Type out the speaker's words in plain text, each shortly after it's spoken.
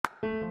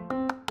Good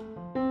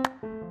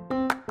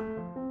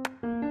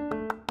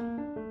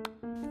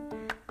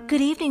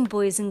evening,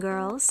 boys and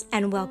girls,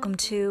 and welcome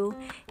to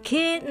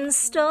Kitten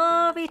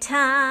Story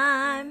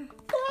Time.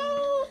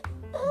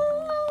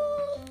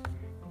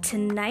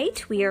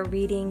 Tonight we are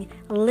reading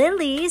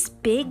Lilly's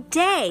Big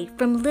Day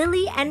from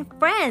Lilly and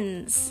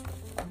Friends.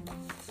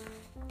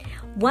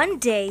 One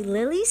day,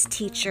 Lilly's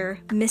teacher,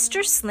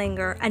 Mr.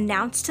 Slinger,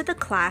 announced to the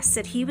class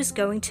that he was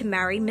going to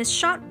marry Miss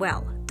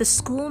Shotwell, the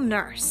school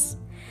nurse.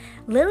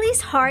 Lilly's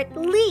heart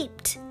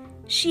leaped.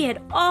 She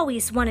had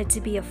always wanted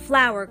to be a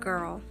flower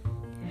girl.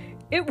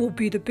 "It will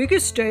be the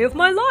biggest day of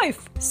my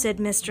life," said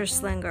Mr.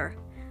 Slinger.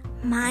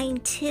 "Mine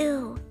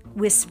too,"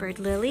 whispered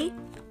Lilly.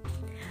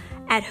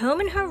 At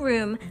home in her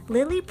room,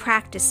 Lilly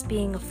practiced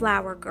being a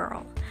flower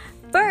girl.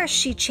 First,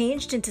 she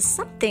changed into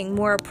something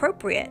more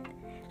appropriate.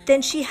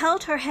 Then she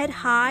held her head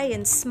high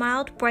and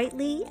smiled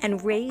brightly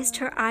and raised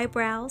her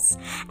eyebrows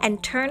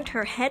and turned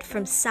her head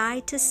from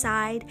side to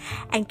side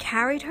and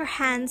carried her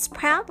hands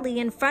proudly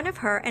in front of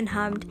her and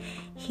hummed,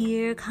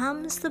 "Here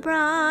comes the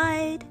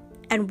bride,"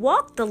 and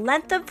walked the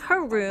length of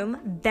her room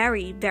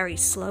very, very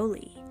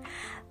slowly.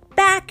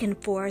 Back and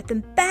forth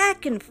and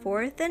back and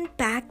forth and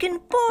back and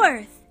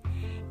forth.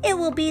 "It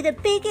will be the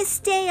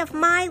biggest day of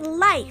my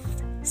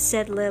life,"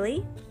 said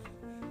Lilly.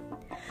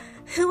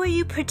 "Who are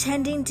you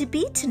pretending to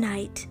be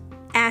tonight?"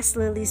 asked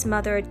Lily's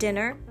mother at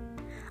dinner.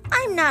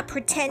 "I'm not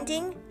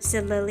pretending,"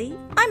 said Lilly.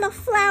 "I'm a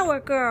flower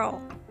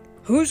girl."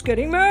 "Who's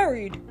getting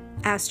married?"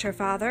 asked her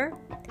father.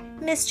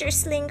 "Mr.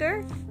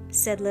 Slinger,"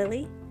 said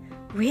Lilly.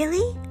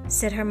 "Really?"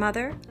 said her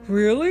mother.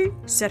 "Really?"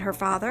 said her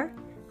father.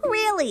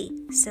 "Really,"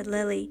 said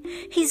Lilly.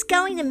 "He's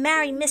going to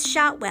marry Miss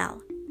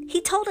Shotwell.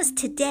 He told us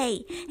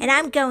today, and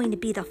I'm going to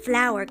be the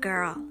flower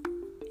girl."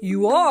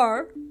 "You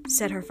are?"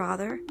 said her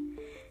father.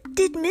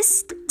 "Did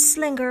Mr.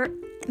 Slinger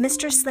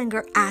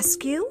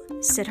ask you?"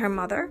 said her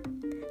mother.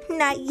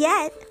 "Not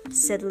yet,"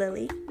 said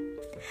Lilly.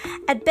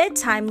 At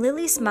bedtime,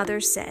 Lily's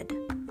mother said,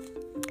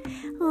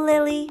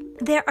 "Lilly,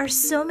 there are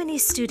so many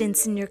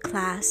students in your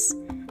class.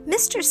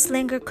 Mr.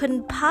 Slinger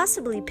couldn't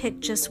possibly pick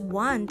just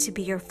one to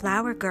be your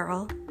flower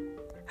girl."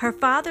 Her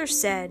father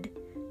said,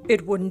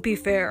 "It wouldn't be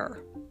fair."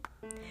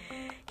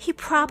 "He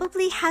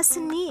probably has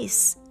a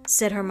niece,"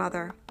 said her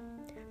mother.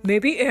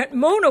 "Maybe Aunt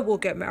Mona will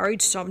get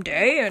married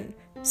someday,"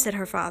 said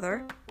her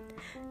father.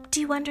 "Do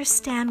you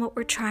understand what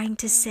we're trying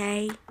to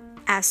say?"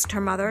 asked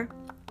her mother.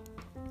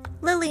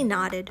 Lilly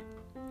nodded.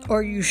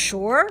 "Are you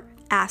sure?"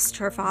 asked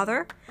her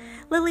father.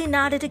 Lilly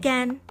nodded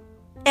again.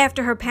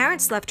 After her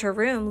parents left her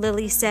room,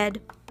 Lilly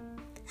said,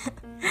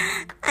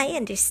 "I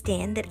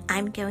understand that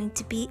I'm going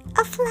to be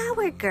a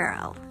flower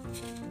girl."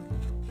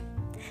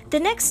 The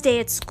next day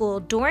at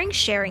school, during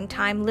sharing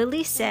time,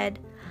 Lilly said,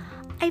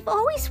 "I've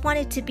always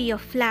wanted to be a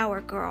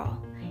flower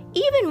girl,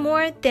 even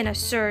more than a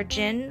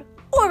surgeon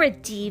or a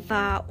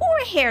diva or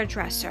a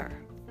hairdresser."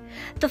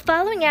 The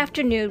following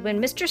afternoon,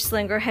 when Mr.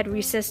 Slinger had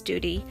recess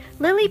duty,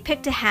 Lilly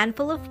picked a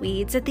handful of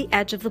weeds at the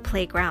edge of the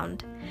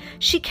playground.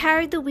 She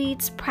carried the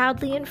weeds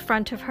proudly in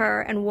front of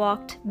her and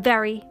walked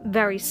very,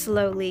 very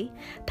slowly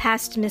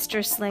past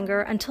Mr.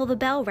 Slinger until the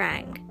bell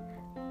rang.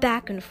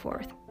 Back and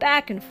forth,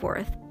 back and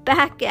forth,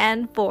 back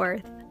and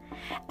forth.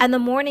 And the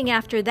morning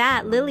after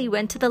that, Lilly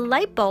went to the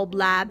light bulb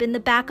lab in the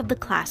back of the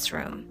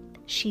classroom.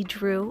 She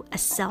drew a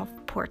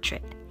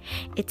self-portrait.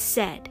 It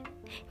said,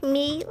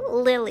 "Me,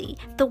 Lilly,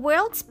 the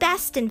world's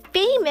best and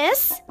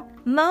famous,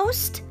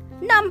 most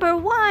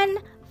 #1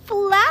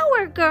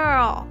 flower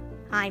girl.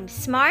 I'm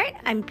smart,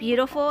 I'm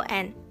beautiful,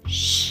 and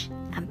shh,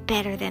 I'm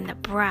better than the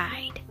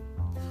bride.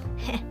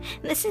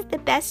 This is the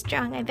best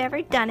drawing I've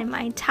ever done in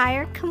my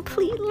entire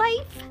complete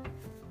life."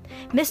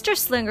 Mr.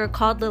 Slinger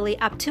called Lilly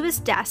up to his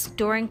desk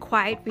during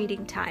quiet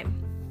reading time.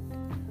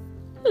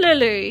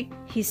 "Lilly,"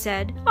 he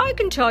said, "I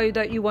can tell you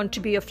that you want to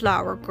be a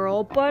flower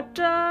girl, but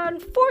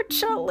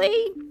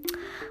unfortunately,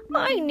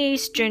 my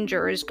niece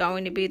Ginger is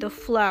going to be the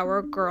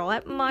flower girl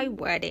at my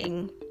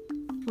wedding."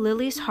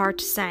 Lily's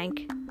heart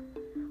sank.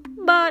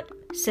 "But,"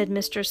 said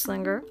Mr.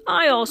 Slinger,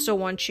 "I also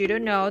want you to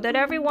know that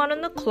everyone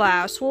in the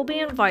class will be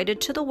invited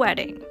to the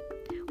wedding.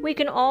 We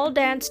can all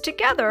dance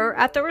together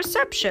at the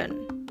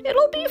reception.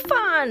 It'll be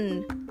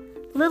fun."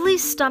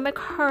 Lily's stomach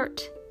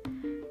hurt.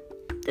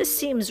 "This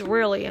seems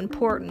really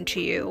important to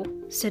you,"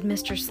 said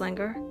Mr.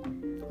 Slinger.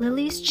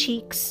 Lily's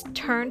cheeks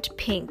turned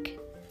pink.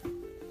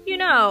 "You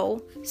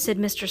know," said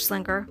Mr.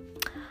 Slinger,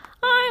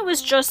 "I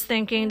was just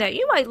thinking that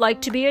you might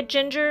like to be a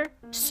Ginger's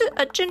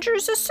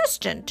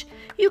assistant.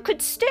 You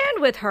could stand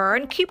with her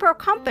and keep her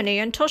company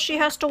until she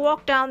has to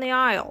walk down the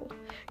aisle.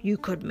 You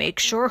could make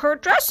sure her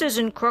dress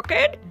isn't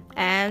crooked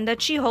and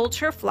that she holds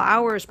her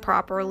flowers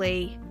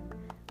properly."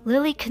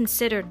 Lilly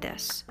considered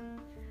this.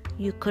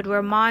 "You could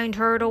remind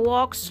her to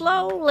walk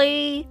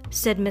slowly,"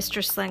 said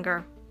Mr.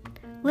 Slinger.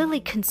 Lilly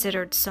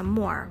considered some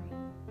more.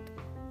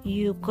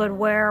 "You could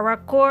wear a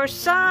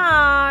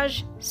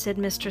corsage," said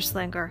Mr.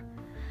 Slinger.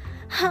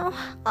 "Oh,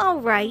 all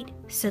right,"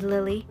 said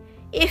Lilly,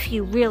 "if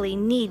you really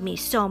need me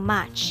so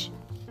much."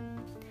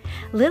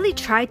 Lilly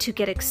tried to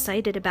get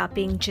excited about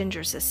being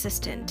Ginger's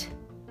assistant.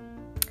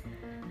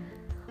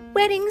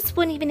 Weddings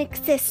wouldn't even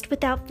exist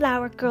without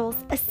Flower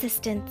Girl's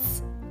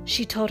assistance,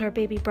 she told her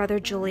baby brother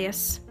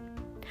Julius.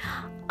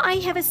 I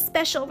have a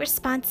special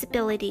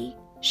responsibility,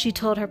 she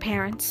told her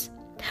parents.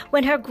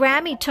 When her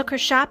Grammy took her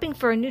shopping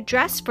for a new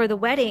dress for the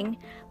wedding,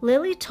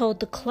 Lily told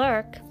the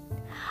clerk,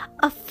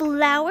 a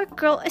Flower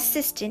Girl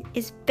assistant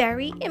is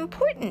very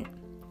important.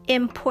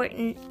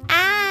 Important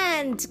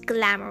and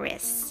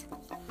glamorous.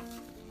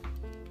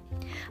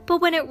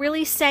 But when it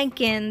really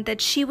sank in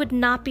that she would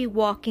not be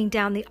walking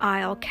down the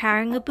aisle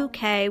carrying a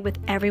bouquet with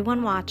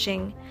everyone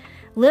watching,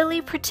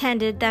 Lily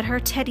pretended that her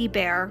teddy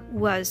bear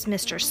was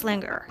Mr.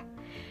 Slinger.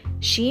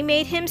 She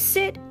made him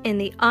sit in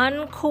the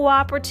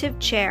uncooperative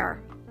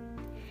chair.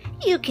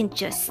 You can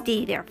just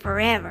stay there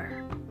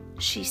forever,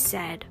 she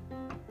said.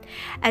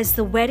 As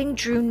the wedding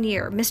drew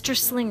near, Mr.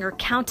 Slinger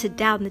counted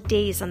down the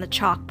days on the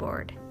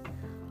chalkboard.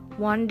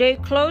 1 day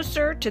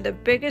closer to the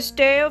biggest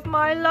day of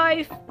my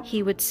life,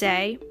 he would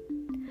say.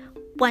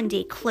 1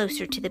 day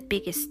closer to the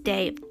biggest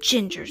day of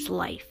Ginger's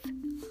life,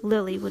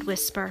 Lily would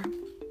whisper.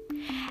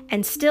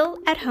 And still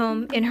at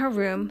home in her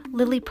room,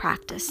 Lily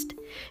practiced.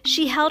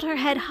 She held her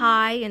head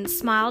high and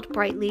smiled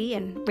brightly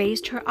and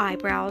raised her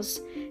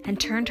eyebrows and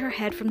turned her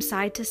head from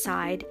side to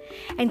side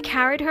and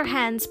carried her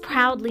hands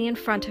proudly in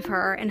front of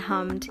her and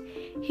hummed,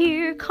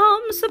 Here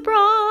comes the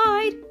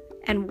bride,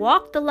 and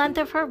walked the length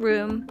of her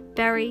room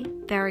very,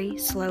 very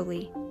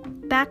slowly,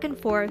 back and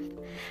forth,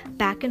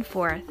 back and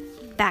forth,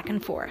 back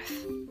and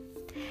forth.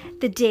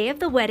 The day of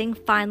the wedding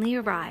finally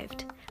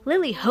arrived.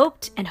 Lily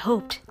hoped and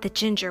hoped that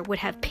Ginger would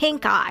have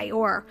pink eye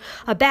or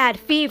a bad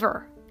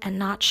fever and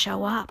not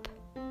show up.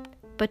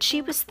 But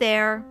she was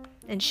there,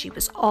 and she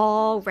was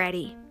all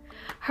ready.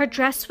 Her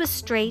dress was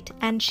straight,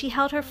 and she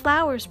held her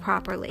flowers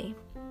properly.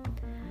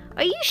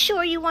 Are you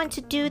sure you want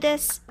to do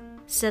this?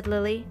 Said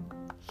Lily.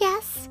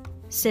 Yes,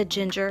 said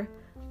Ginger.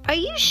 Are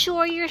you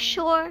sure you're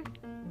sure?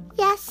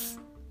 Yes.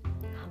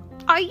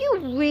 Are you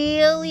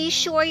really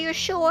sure you're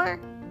sure?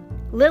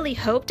 Lily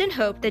hoped and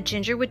hoped that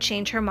Ginger would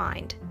change her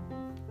mind.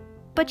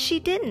 But she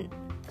didn't.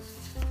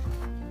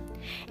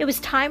 It was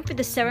time for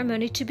the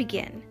ceremony to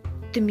begin.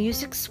 The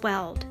music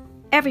swelled.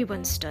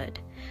 Everyone stood.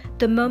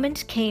 The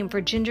moment came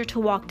for Ginger to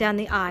walk down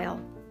the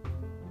aisle.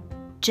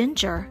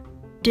 Ginger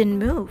didn't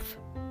move.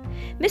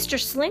 Mr.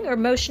 Slinger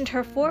motioned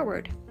her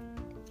forward.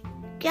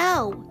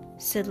 Go,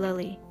 said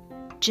Lily.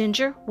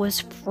 Ginger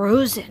was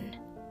frozen.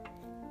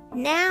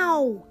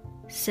 Now,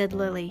 said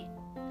Lily.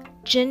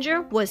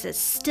 Ginger was as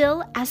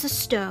still as a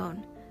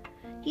stone.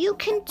 You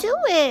can do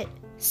it,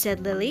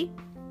 said Lily.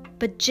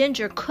 But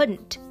Ginger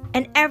couldn't,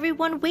 and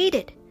everyone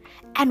waited,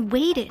 and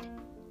waited,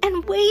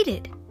 and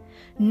waited.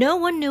 No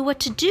one knew what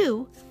to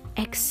do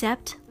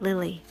except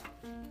Lily.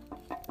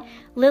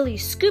 Lily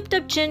scooped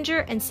up Ginger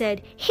and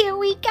said, Here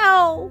we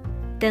go!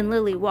 Then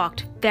Lily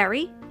walked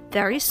very,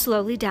 very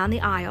slowly down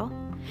the aisle.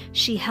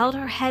 She held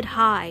her head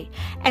high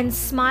and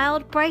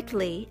smiled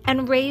brightly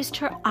and raised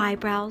her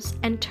eyebrows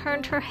and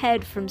turned her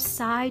head from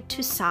side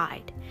to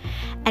side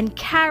and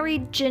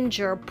carried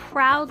Ginger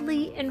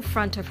proudly in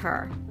front of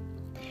her.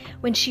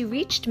 When she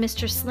reached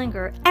Mr.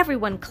 Slinger,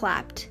 everyone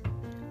clapped.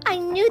 I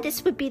knew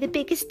this would be the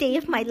biggest day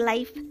of my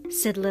life,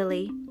 said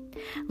Lily.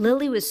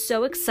 Lily was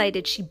so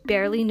excited she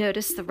barely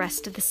noticed the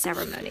rest of the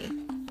ceremony.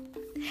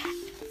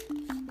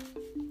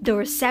 The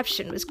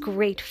reception was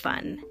great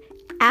fun.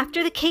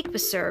 After the cake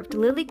was served,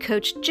 Lily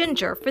coached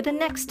Ginger for the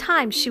next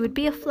time she would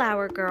be a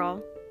flower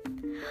girl.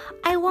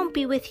 I won't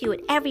be with you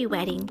at every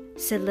wedding,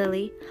 said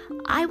Lily.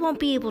 I won't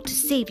be able to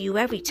save you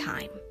every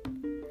time.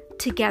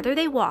 Together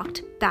they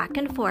walked back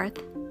and forth,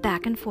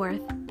 back and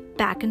forth,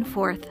 back and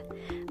forth,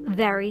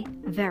 very,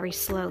 very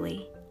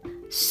slowly.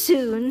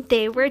 Soon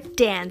they were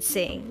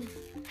dancing.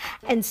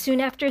 And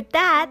soon after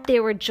that, they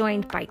were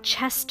joined by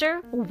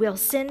Chester,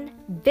 Wilson,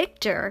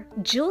 Victor,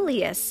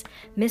 Julius,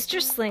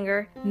 Mr.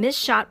 Slinger, Miss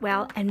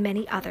Shotwell, and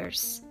many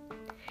others.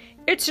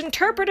 It's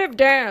interpretive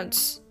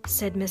dance,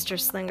 said Mr.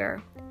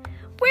 Slinger.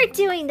 We're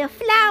doing the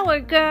flower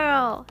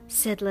girl,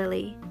 said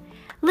Lily.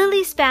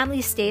 Lily's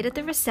family stayed at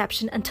the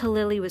reception until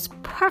Lily was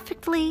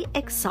perfectly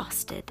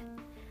exhausted.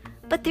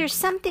 But there's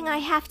something I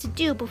have to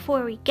do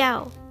before we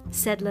go,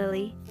 said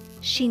Lily.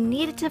 She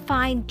needed to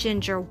find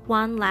Ginger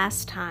one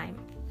last time.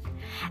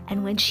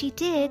 And when she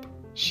did,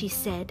 she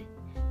said,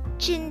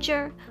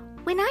 Ginger,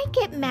 when I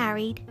get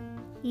married,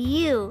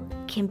 you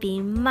can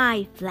be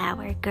my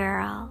flower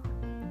girl.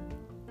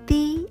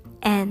 The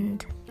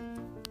end.